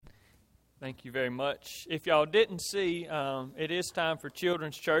Thank you very much. If y'all didn't see, it is time for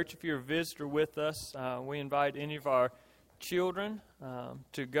Children's Church. If you're a visitor with us, we invite any of our children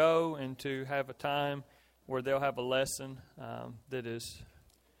to go and to have a time where they'll have a lesson that is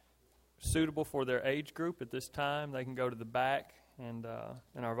suitable for their age group at this time. They can go to the back, and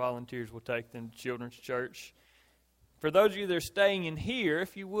our volunteers will take them to Children's Church. For those of you that are staying in here,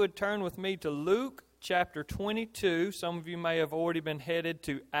 if you would turn with me to Luke chapter 22. Some of you may have already been headed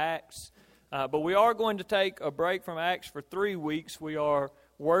to Acts. But we are going to take a break from Acts for 3 weeks. We are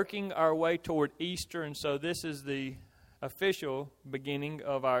working our way toward Easter, and so this is the official beginning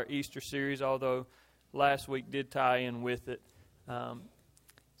of our Easter series, although last week did tie in with it.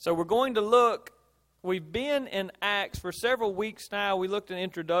 So we're going to look, we've been in Acts for several weeks now. We looked at an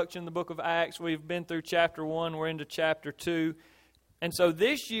introduction in the book of Acts. We've been through chapter 1. We're into chapter 2. And so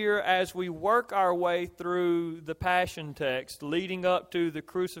this year, as we work our way through the Passion text, leading up to the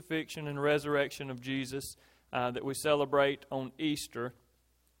crucifixion and resurrection of Jesus that we celebrate on Easter,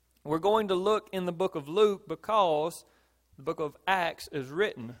 we're going to look in the book of Luke because the book of Acts is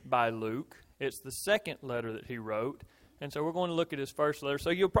written by Luke. It's the second letter that he wrote. And so we're going to look at his first letter. So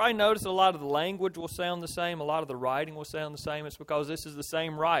you'll probably notice a lot of the language will sound the same. A lot of the writing will sound the same. It's because this is the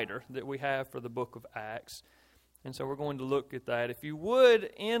same writer that we have for the book of Acts. And so we're going to look at that. If you would,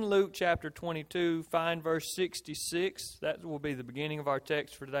 in Luke chapter 22, find verse 66. That will be the beginning of our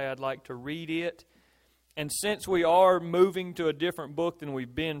text for today. I'd like to read it. And since we are moving to a different book than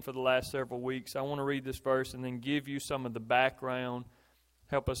we've been for the last several weeks, I want to read this verse and then give you some of the background,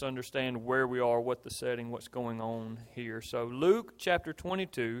 help us understand where we are, what the setting, what's going on here. So Luke chapter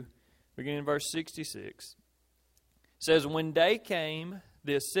 22, beginning in verse 66, says, "When day came,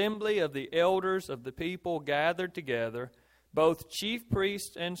 the assembly of the elders of the people gathered together, both chief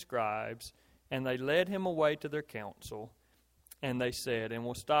priests and scribes, and they led him away to their council. And they said," and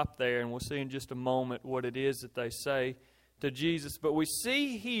we'll stop there and we'll see in just a moment what it is that they say to Jesus. But we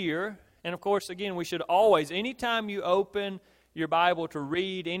see here, and of course, again, we should always, anytime you open your Bible to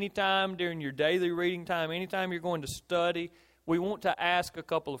read, anytime during your daily reading time, anytime you're going to study, we want to ask a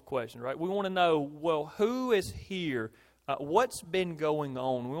couple of questions, right? We want to know, well, who is here? What's been going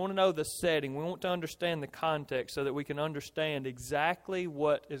on? We want to know the setting. We want to understand the context so that we can understand exactly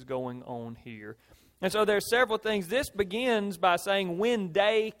what is going on here. And so there are several things. This begins by saying when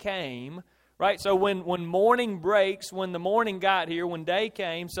day came, right? So when morning breaks, when the morning got here, when day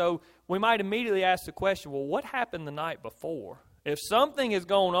came, so we might immediately ask the question, well, what happened the night before? If something is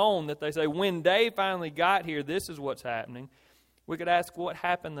going on that they say when day finally got here, this is what's happening, we could ask what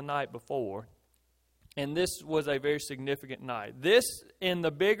happened the night before. And this was a very significant night. This, in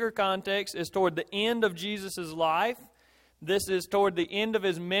the bigger context, is toward the end of Jesus' life. This is toward the end of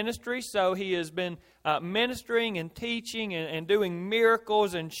his ministry. So he has been ministering and teaching and doing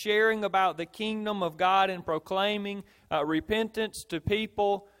miracles and sharing about the kingdom of God and proclaiming repentance to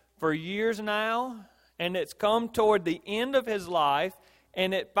people for years now. And it's come toward the end of his life.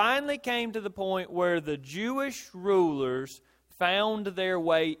 And it finally came to the point where the Jewish rulers found their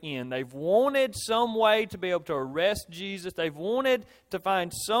way in. They've wanted some way to be able to arrest Jesus. They've wanted to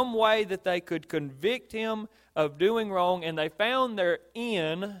find some way that they could convict him of doing wrong, and they found their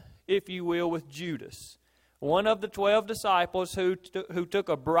in, if you will, with Judas, one of the 12 disciples who took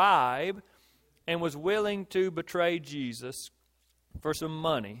a bribe and was willing to betray Jesus for some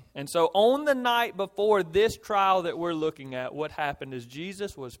money. And so on the night before this trial that we're looking at, what happened is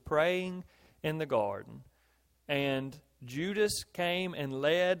Jesus was praying in the garden, and Judas came and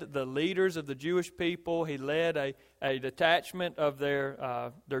led the leaders of the Jewish people. He led a detachment of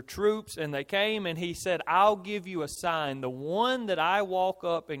their troops, and they came and he said, "I'll give you a sign. The one that I walk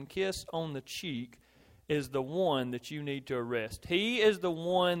up and kiss on the cheek is the one that you need to arrest. He is the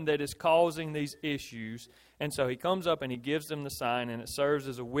one that is causing these issues." And so he comes up and he gives them the sign, and it serves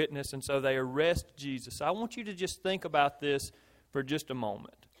as a witness, and so they arrest Jesus. I want you to just think about this for just a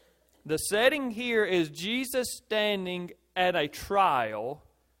moment. The setting here is Jesus standing at a trial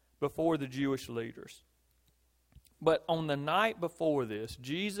before the Jewish leaders. But on the night before this,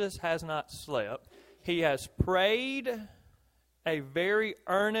 Jesus has not slept. He has prayed a very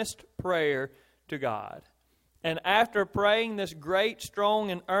earnest prayer to God. And after praying this great, strong,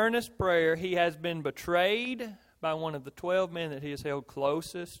 and earnest prayer, he has been betrayed by one of the 12 men that he has held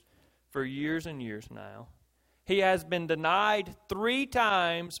closest for years and years now. He has been denied 3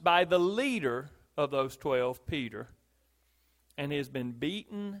 times by the leader of those 12, Peter. And he has been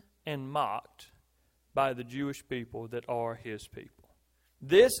beaten and mocked by the Jewish people that are his people.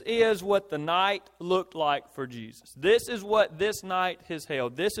 This is what the night looked like for Jesus. This is what this night has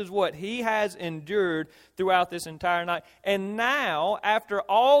held. This is what he has endured throughout this entire night. And now, after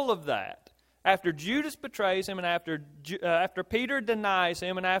all of that, after Judas betrays him and after Peter denies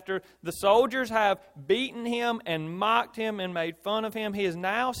him and after the soldiers have beaten him and mocked him and made fun of him, he is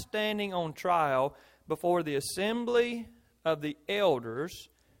now standing on trial before the assembly of the elders,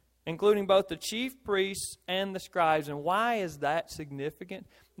 including both the chief priests and the scribes. And why is that significant?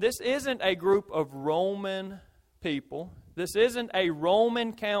 This isn't a group of Roman people. This isn't a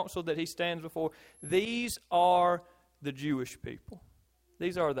Roman council that he stands before. These are the Jewish people.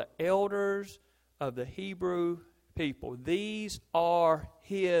 These are the elders of the Hebrew people. These are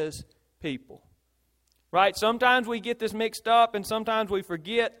his people. Right? Sometimes we get this mixed up and sometimes we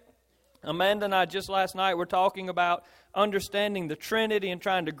forget. Amanda and I just last night were talking about understanding the Trinity and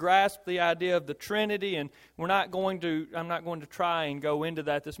trying to grasp the idea of the Trinity, and I'm not going to try and go into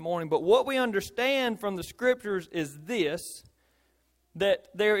that this morning. But what we understand from the Scriptures is this, that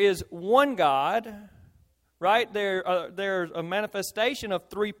there is one God, right? There's a manifestation of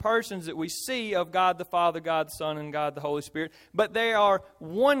three persons that we see of God the Father, God the Son, and God the Holy Spirit. But they are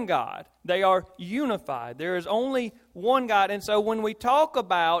one God. They are unified. There is only one God. And so when we talk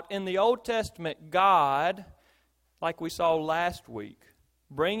about in the Old Testament God, like we saw last week,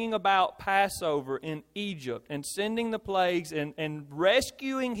 bringing about Passover in Egypt and sending the plagues and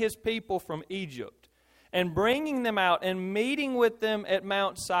rescuing his people from Egypt and bringing them out and meeting with them at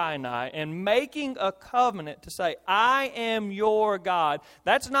Mount Sinai and making a covenant to say, I am your God.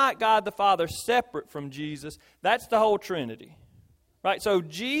 That's not God the Father separate from Jesus. That's the whole Trinity. Right? So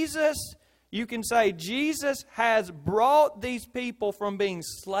Jesus, you can say Jesus has brought these people from being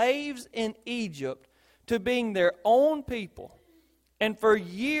slaves in Egypt to being their own people. And for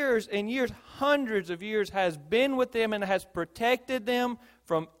years and years, hundreds of years, has been with them and has protected them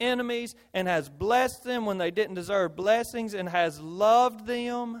from enemies and has blessed them when they didn't deserve blessings and has loved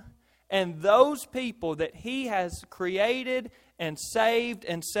them. And those people that he has created and saved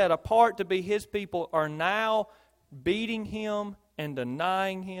and set apart to be his people are now beating him and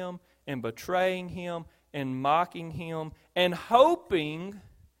denying him and betraying him and mocking him and hoping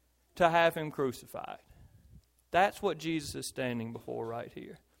to have him crucified. That's what Jesus is standing before right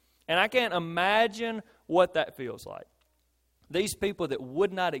here. And I can't imagine what that feels like. These people that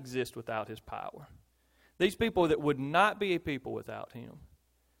would not exist without his power, these people that would not be a people without him,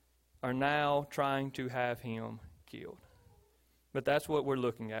 are now trying to have him killed. But that's what we're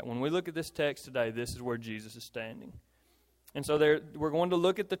looking at. When we look at this text today, this is where Jesus is standing. And so we're going to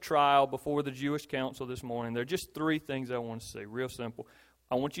look at the trial before the Jewish council this morning. There are just three things I want to see, real simple.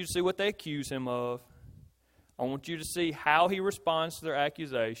 I want you to see what they accuse him of. I want you to see how he responds to their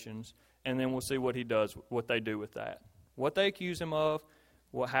accusations, and then we'll see what he does, what they do with that. What they accuse him of,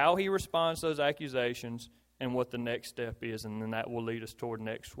 how he responds to those accusations, and what the next step is, and then that will lead us toward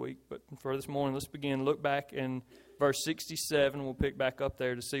next week. But for this morning, let's begin. Look back in verse 67. We'll pick back up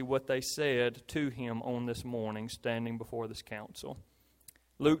there to see what they said to him on this morning, standing before this council.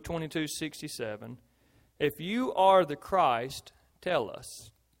 Luke 22:67. If you are the Christ, tell us.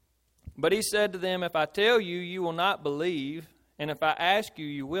 But he said to them, if I tell you, you will not believe, and if I ask you,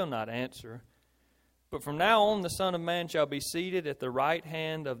 you will not answer. But from now on, the Son of Man shall be seated at the right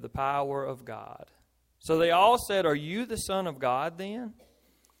hand of the power of God. So they all said, are you the Son of God then?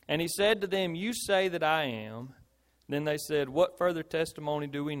 And he said to them, you say that I am. Then they said, what further testimony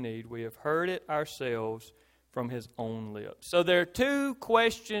do we need? We have heard it ourselves from his own lips. So there are two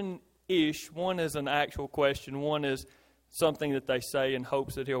question-ish. One is an actual question. One is something that they say in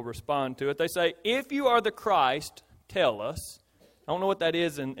hopes that he'll respond to it. They say, if you are the Christ, tell us. I don't know what that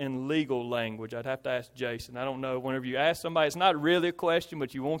is in legal language. I'd have to ask Jason. I don't know. Whenever you ask somebody, it's not really a question,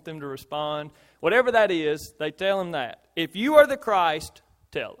 but you want them to respond. Whatever that is, they tell him that. If you are the Christ,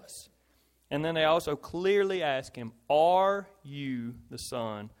 tell us. And then they also clearly ask him, are you the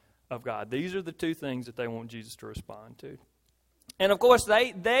Son of God? These are the two things that they want Jesus to respond to. And of course,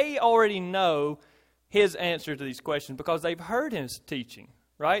 they already know his answer to these questions because they've heard his teaching,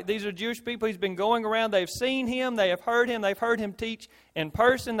 right? These are Jewish people. He's been going around. They've seen him. They have heard him. They've heard him teach in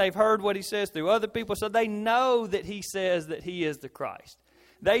person. They've heard what he says through other people. So they know that he says that he is the Christ.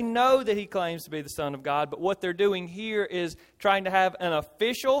 They know that he claims to be the Son of God. But what they're doing here is trying to have an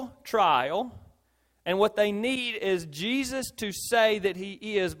official trial. And what they need is Jesus to say that he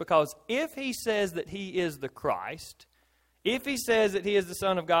is, because if he says that he is the Christ, if he says that he is the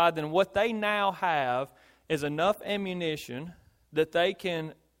Son of God, then what they now have is enough ammunition that they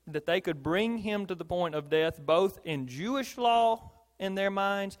could bring him to the point of death, both in Jewish law in their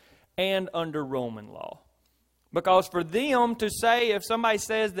minds and under Roman law. Because for them to say, if somebody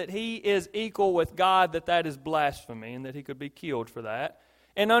says that he is equal with God, that is blasphemy and that he could be killed for that.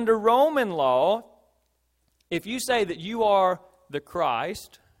 And under Roman law, if you say that you are the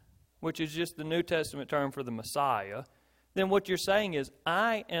Christ, which is just the New Testament term for the Messiah, then what you're saying is,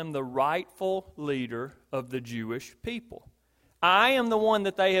 I am the rightful leader of the Jewish people. I am the one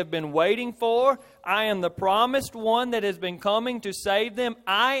that they have been waiting for. I am the promised one that has been coming to save them.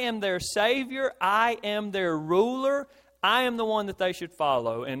 I am their Savior. I am their ruler. I am the one that they should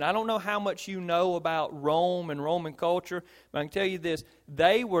follow. And I don't know how much you know about Rome and Roman culture, but I can tell you this.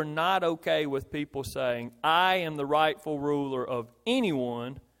 They were not okay with people saying, I am the rightful ruler of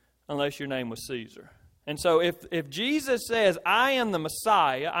anyone unless your name was Caesar. And so if Jesus says, I am the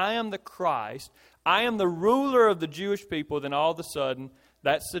Messiah, I am the Christ, I am the ruler of the Jewish people, then all of a sudden,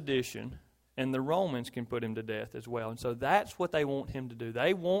 that's sedition, and the Romans can put him to death as well. And so that's what they want him to do.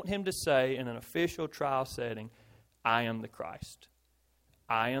 They want him to say in an official trial setting, I am the Christ.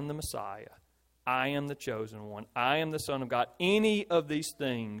 I am the Messiah. I am the chosen one. I am the Son of God. Any of these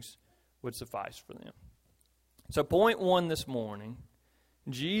things would suffice for them. So point one this morning,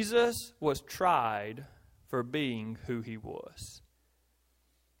 Jesus was tried for being who he was.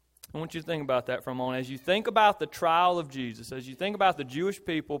 I want you to think about that for a moment. As you think about the trial of Jesus, as you think about the Jewish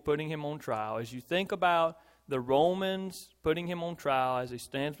people putting him on trial, as you think about the Romans putting him on trial as he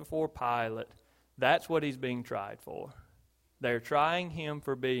stands before Pilate, that's what he's being tried for. They're trying him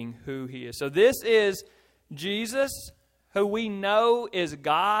for being who he is. So this is Jesus, who we know is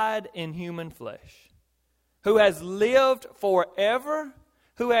God in human flesh, who has lived forever,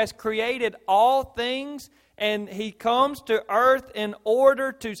 who has created all things, and he comes to earth in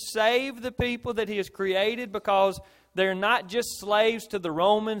order to save the people that he has created, because they're not just slaves to the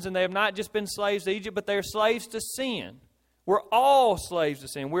Romans, and they have not just been slaves to Egypt, but they're slaves to sin. We're all slaves to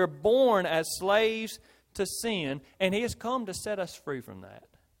sin. We're born as slaves to sin, and he has come to set us free from that.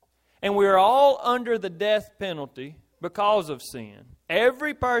 And we're all under the death penalty because of sin.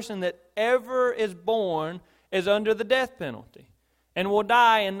 Every person that ever is born is under the death penalty and will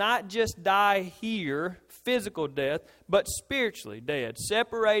die, and not just die here, physical death, but spiritually dead,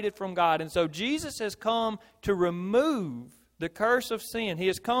 separated from God. And so Jesus has come to remove the curse of sin. He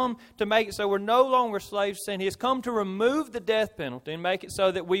has come to make it so we're no longer slaves to sin. He has come to remove the death penalty and make it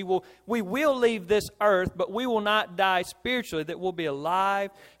so that we will leave this earth, but we will not die spiritually, that we'll be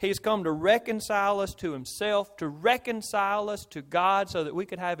alive. He has come to reconcile us to himself, to reconcile us to God, so that we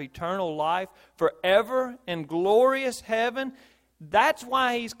could have eternal life forever in glorious heaven. That's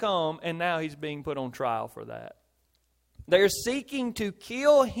why he's come, and now he's being put on trial for that. They're seeking to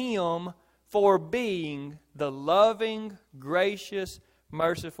kill him for being the loving, gracious,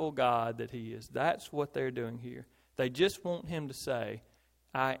 merciful God that he is. That's what they're doing here. They just want him to say,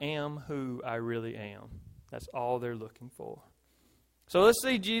 I am who I really am. That's all they're looking for. So let's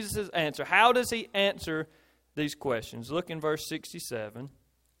see Jesus' answer. How does he answer these questions? Look in verse 67.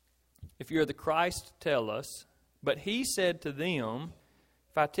 If you're the Christ, tell us. But he said to them,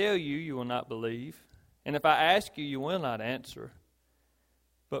 if I tell you, you will not believe. And if I ask you, you will not answer.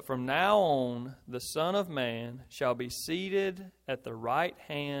 But from now on, the Son of Man shall be seated at the right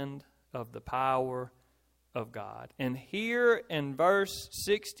hand of the power of God. And here in verse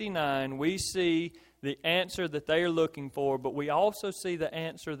 69, we see the answer that they are looking for, but we also see the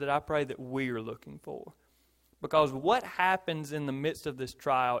answer that I pray that we are looking for. Because what happens in the midst of this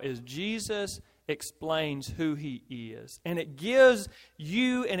trial is Jesus explains who he is. And it gives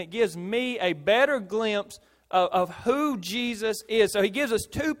you and it gives me a better glimpse of who Jesus is. So he gives us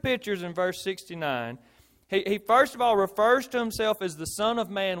two pictures in verse 69. He first of all refers to himself as the Son of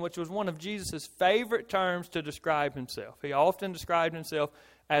Man, which was one of Jesus' favorite terms to describe himself. He often described himself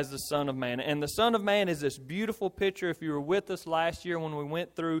as the Son of Man. And the Son of Man is this beautiful picture. If you were with us last year when we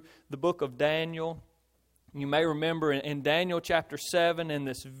went through the book of Daniel, you may remember in Daniel chapter 7, in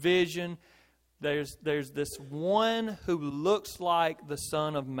this vision, there's this one who looks like the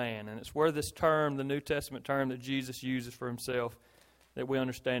Son of Man. And it's where this term, the New Testament term that Jesus uses for himself, that we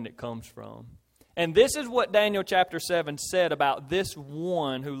understand it comes from. And this is what Daniel chapter 7 said about this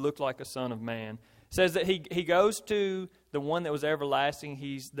one who looked like a Son of Man. It says that he goes to the one that was everlasting.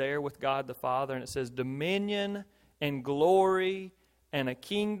 He's there with God the Father. And it says, dominion and glory and a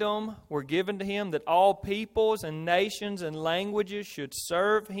kingdom were given to him, that all peoples and nations and languages should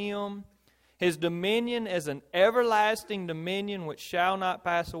serve him. His dominion is an everlasting dominion which shall not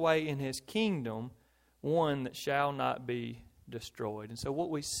pass away, in his kingdom one that shall not be destroyed. And so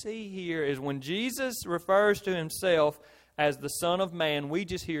what we see here is when Jesus refers to himself as the Son of Man, we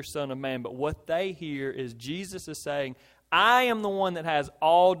just hear Son of Man. But what they hear is Jesus is saying, I am the one that has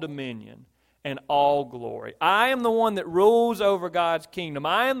all dominion. and all glory. I am the one that rules over God's kingdom.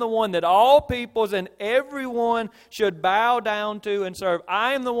 I am the one that all peoples and everyone should bow down to and serve.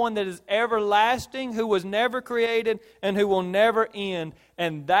 I am the one that is everlasting, who was never created and who will never end.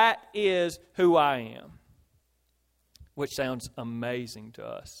 And that is who I am. Which sounds amazing to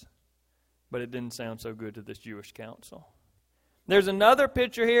us. But it didn't sound so good to this Jewish council. There's another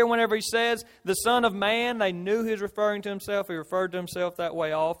picture here whenever he says the Son of Man. They knew he was referring to himself. He referred to himself that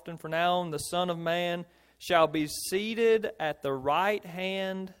way often. From now on, the Son of Man shall be seated at the right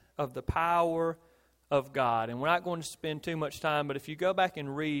hand of the power of God. And we're not going to spend too much time, but if you go back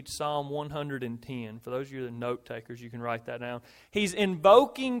and read Psalm 110, for those of you that are note takers, you can write that down. He's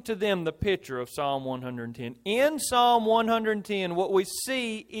invoking to them the picture of Psalm 110. In Psalm 110, what we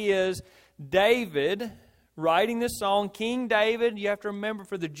see is David writing this song. King David, you have to remember,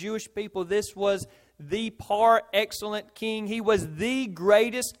 for the Jewish people, this was the par excellent king. He was the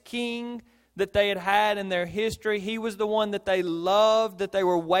greatest king that they had had in their history. He was the one that they loved, that they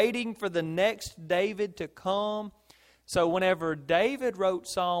were waiting for the next David to come. So whenever David wrote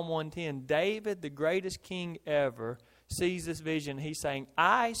Psalm 110, David, the greatest king ever, sees this vision. He's saying,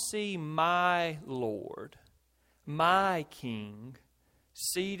 I see my Lord, my King,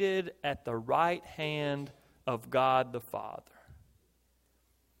 seated at the right hand of God the Father.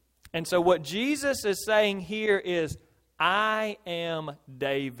 And so what Jesus is saying here is, I am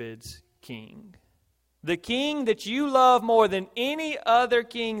David's king. The king that you love more than any other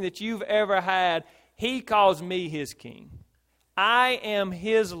king that you've ever had, he calls me his king. I am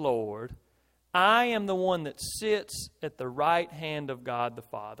his Lord. I am the one that sits at the right hand of God the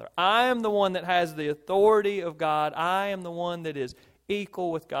Father. I am the one that has the authority of God. I am the one that is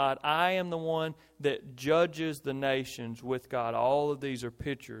equal with God. I am the one that judges the nations with God. All of these are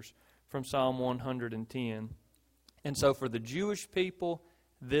pictures from Psalm 110. And so for the Jewish people,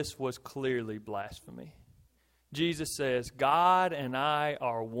 this was clearly blasphemy. Jesus says, God and I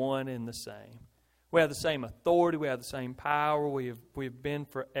are one and the same. We have the same authority. We have the same power. We've been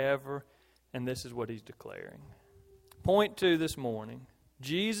forever. And this is what he's declaring. Point 2 this morning.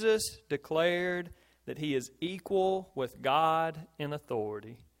 Jesus declared that he is equal with God in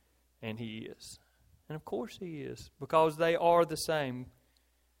authority. And he is. And of course he is. Because they are the same.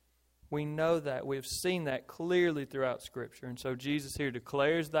 We know that. We have seen that clearly throughout Scripture. And so Jesus here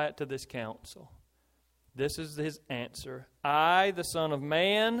declares that to this council. This is his answer. I, the Son of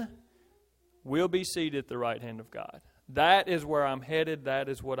Man, will be seated at the right hand of God. That is where I'm headed. That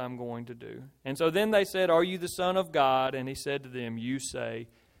is what I'm going to do. And so then they said, are you the Son of God? And he said to them, you say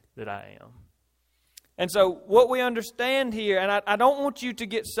that I am. And so what we understand here, and I don't want you to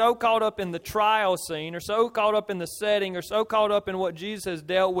get so caught up in the trial scene or so caught up in the setting or so caught up in what Jesus has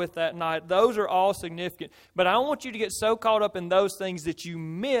dealt with that night. Those are all significant. But I don't want you to get so caught up in those things that you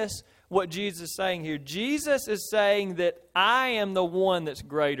miss what Jesus is saying here. Jesus is saying that I am the one that's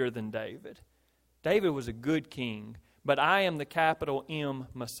greater than David. David was a good king, but I am the capital M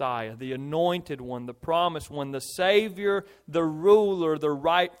Messiah, the anointed one, the promised one, the Savior, the ruler, the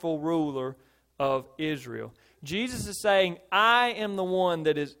rightful ruler of Israel. Jesus is saying, I am the one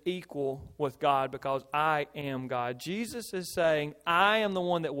that is equal with God because I am God. Jesus is saying, I am the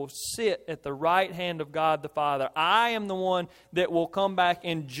one that will sit at the right hand of God the Father. I am the one that will come back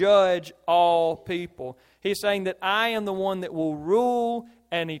and judge all people. He's saying that I am the one that will rule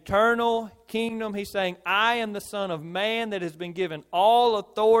an eternal kingdom. He's saying, I am the Son of Man that has been given all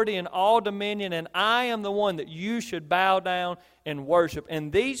authority and all dominion, and I am the one that you should bow down and worship.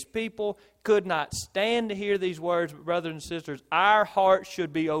 And these people could not stand to hear these words, but brothers and sisters, our hearts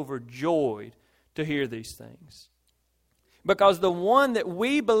should be overjoyed to hear these things. Because the one that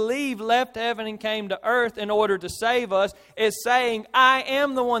we believe left heaven and came to earth in order to save us is saying, I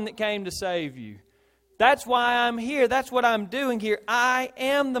am the one that came to save you. That's why I'm here. That's what I'm doing here. I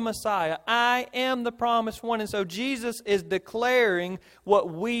am the Messiah. I am the promised one. And so Jesus is declaring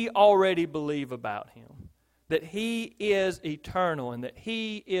what we already believe about him. That he is eternal and that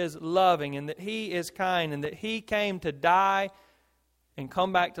he is loving and that he is kind and that he came to die and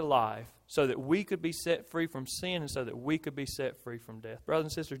come back to life so that we could be set free from sin and so that we could be set free from death. Brothers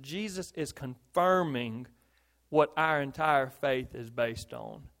and sisters, Jesus is confirming what our entire faith is based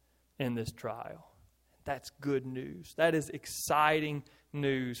on in this trial. That's good news. That is exciting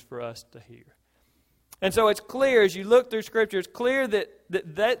news for us to hear. And so it's clear, as you look through Scripture, it's clear that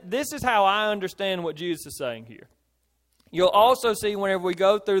this is how I understand what Jesus is saying here. You'll also see whenever we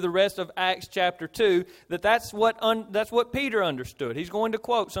go through the rest of Acts chapter 2, that's what Peter understood. He's going to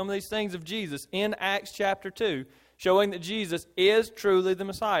quote some of these things of Jesus in Acts chapter 2, showing that Jesus is truly the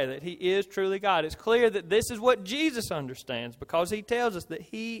Messiah, that He is truly God. It's clear that this is what Jesus understands because He tells us that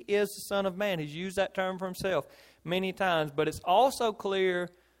He is the Son of Man. He's used that term for Himself many times, but it's also clear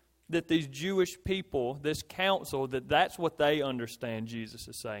that these Jewish people, this council, that's what they understand Jesus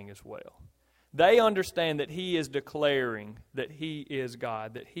is saying as well. They understand that He is declaring that He is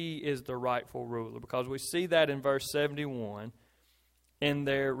God, that He is the rightful ruler, because we see that in verse 71 in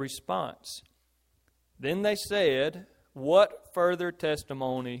their response. Then they said, "What further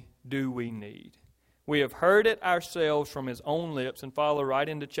testimony do we need? We have heard it ourselves from His own lips," and follow right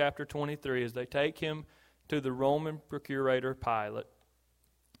into chapter 23 as they take Him to the Roman procurator Pilate.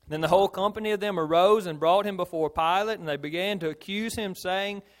 Then the whole company of them arose and brought Him before Pilate, and they began to accuse Him,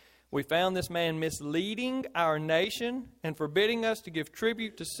 saying, "We found this man misleading our nation and forbidding us to give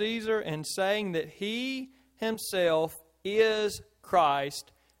tribute to Caesar, and saying that He Himself is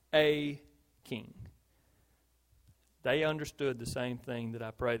Christ, a king." They understood the same thing that I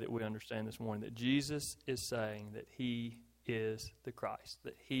pray that we understand this morning, that Jesus is saying that He is the Christ,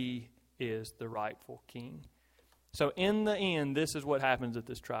 that He is the rightful king. So in the end, this is what happens at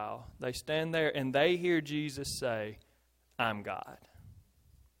this trial. They stand there and they hear Jesus say, "I'm God.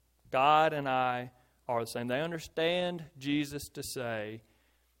 God and I are the same." They understand Jesus to say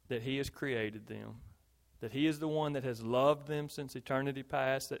that He has created them, that He is the one that has loved them since eternity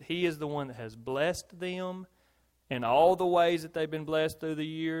past, that He is the one that has blessed them in all the ways that they've been blessed through the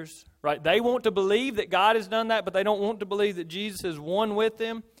years. Right? They want to believe that God has done that, but they don't want to believe that Jesus has won with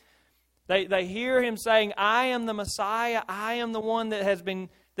them. They hear Him saying, "I am the Messiah. I am the one that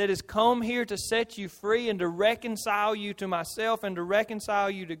has come here to set you free and to reconcile you to myself and to reconcile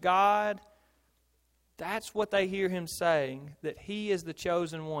you to God." That's what they hear Him saying, that He is the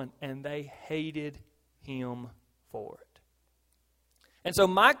chosen one, and they hated Him for it. And so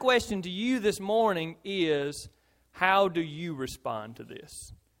my question to you this morning is, how do you respond to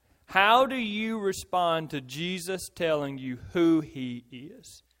this? How do you respond to Jesus telling you who He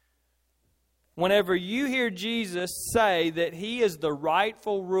is? Whenever you hear Jesus say that He is the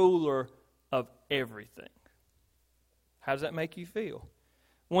rightful ruler of everything, how does that make you feel?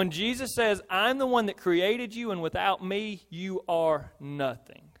 When Jesus says, "I'm the one that created you, and without me, you are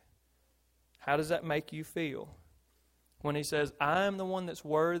nothing," how does that make you feel? When He says, "I'm the one that's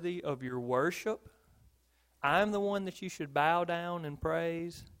worthy of your worship. I'm the one that you should bow down and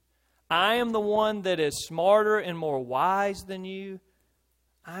praise. I am the one that is smarter and more wise than you.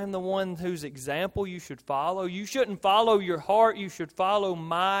 I'm the one whose example you should follow. You shouldn't follow your heart. You should follow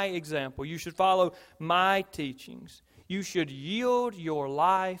my example. You should follow my teachings. You should yield your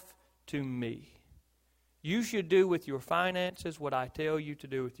life to me. You should do with your finances what I tell you to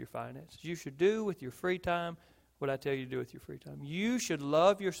do with your finances. You should do with your free time what I tell you to do with your free time. You should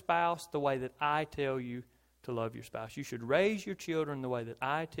love your spouse the way that I tell you to love your spouse. You should raise your children the way that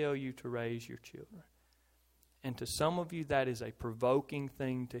I tell you to raise your children." And to some of you, that is a provoking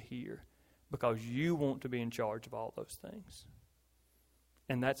thing to hear because you want to be in charge of all those things.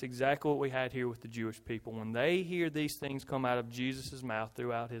 And that's exactly what we had here with the Jewish people. When they hear these things come out of Jesus' mouth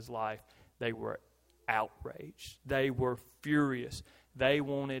throughout His life, they were outraged. They were furious. They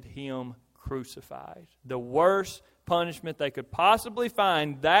wanted Him crucified. The worst punishment they could possibly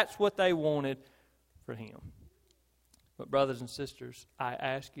find, that's what they wanted for Him. But brothers and sisters, I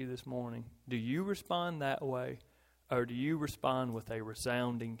ask you this morning, do you respond that way, or do you respond with a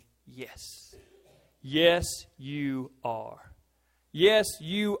resounding yes? Yes, you are. Yes,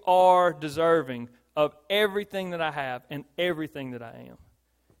 you are deserving of everything that I have and everything that I am.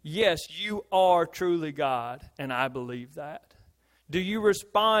 Yes, you are truly God, and I believe that. Do you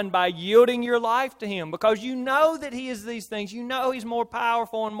respond by yielding your life to Him? Because you know that He is these things. You know He's more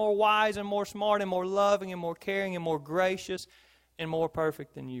powerful and more wise and more smart and more loving and more caring and more gracious and more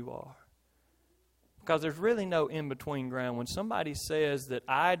perfect than you are. Because there's really no in-between ground. When somebody says that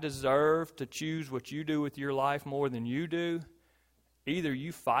I deserve to choose what you do with your life more than you do, either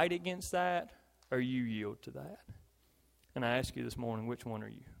you fight against that or you yield to that. And I ask you this morning, which one are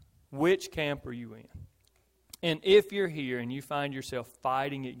you? Which camp are you in? And if you're here and you find yourself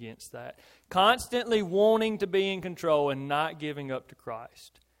fighting against that, constantly wanting to be in control and not giving up to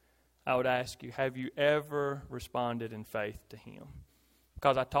Christ, I would ask you, have you ever responded in faith to Him?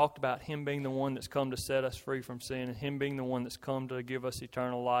 Because I talked about Him being the one that's come to set us free from sin and Him being the one that's come to give us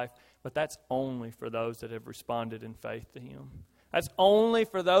eternal life. But that's only for those that have responded in faith to Him. That's only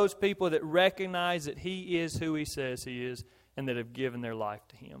for those people that recognize that He is who He says He is and that have given their life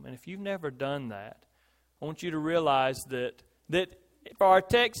to Him. And if you've never done that, I want you to realize that for our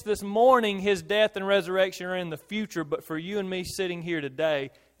text this morning, His death and resurrection are in the future, but for you and me sitting here today,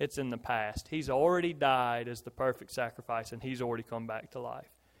 it's in the past. He's already died as the perfect sacrifice, and He's already come back to life.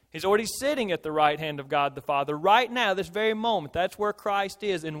 He's already sitting at the right hand of God the Father right now, this very moment. That's where Christ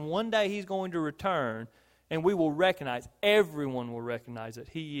is, and one day He's going to return, and we will recognize, everyone will recognize that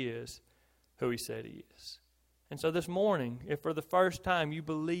He is who He said He is. And so this morning, if for the first time you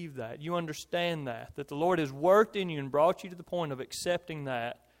believe that, you understand that the Lord has worked in you and brought you to the point of accepting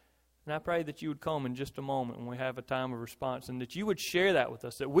that, and I pray that you would come in just a moment when we have a time of response, and that you would share that with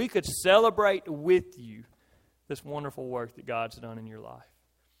us, that we could celebrate with you this wonderful work that God's done in your life.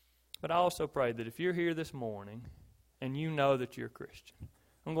 But I also pray that if you're here this morning and you know that you're a Christian,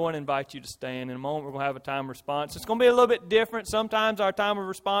 I'm going to invite you to stand. In a moment, we're going to have a time of response. It's going to be a little bit different. Sometimes our time of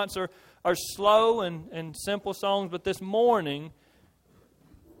response are slow and simple songs. But this morning,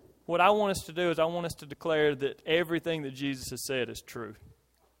 what I want us to do is I want us to declare that everything that Jesus has said is true.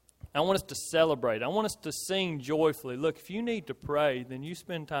 I want us to celebrate. I want us to sing joyfully. Look, if you need to pray, then you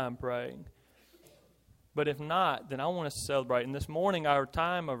spend time praying. But if not, then I want us to celebrate. And this morning, our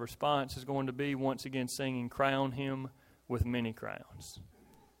time of response is going to be, once again, singing Crown Him with Many Crowns.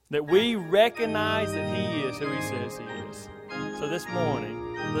 That we recognize that He is who He says He is. So this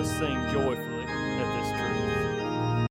morning, let's sing joyfully.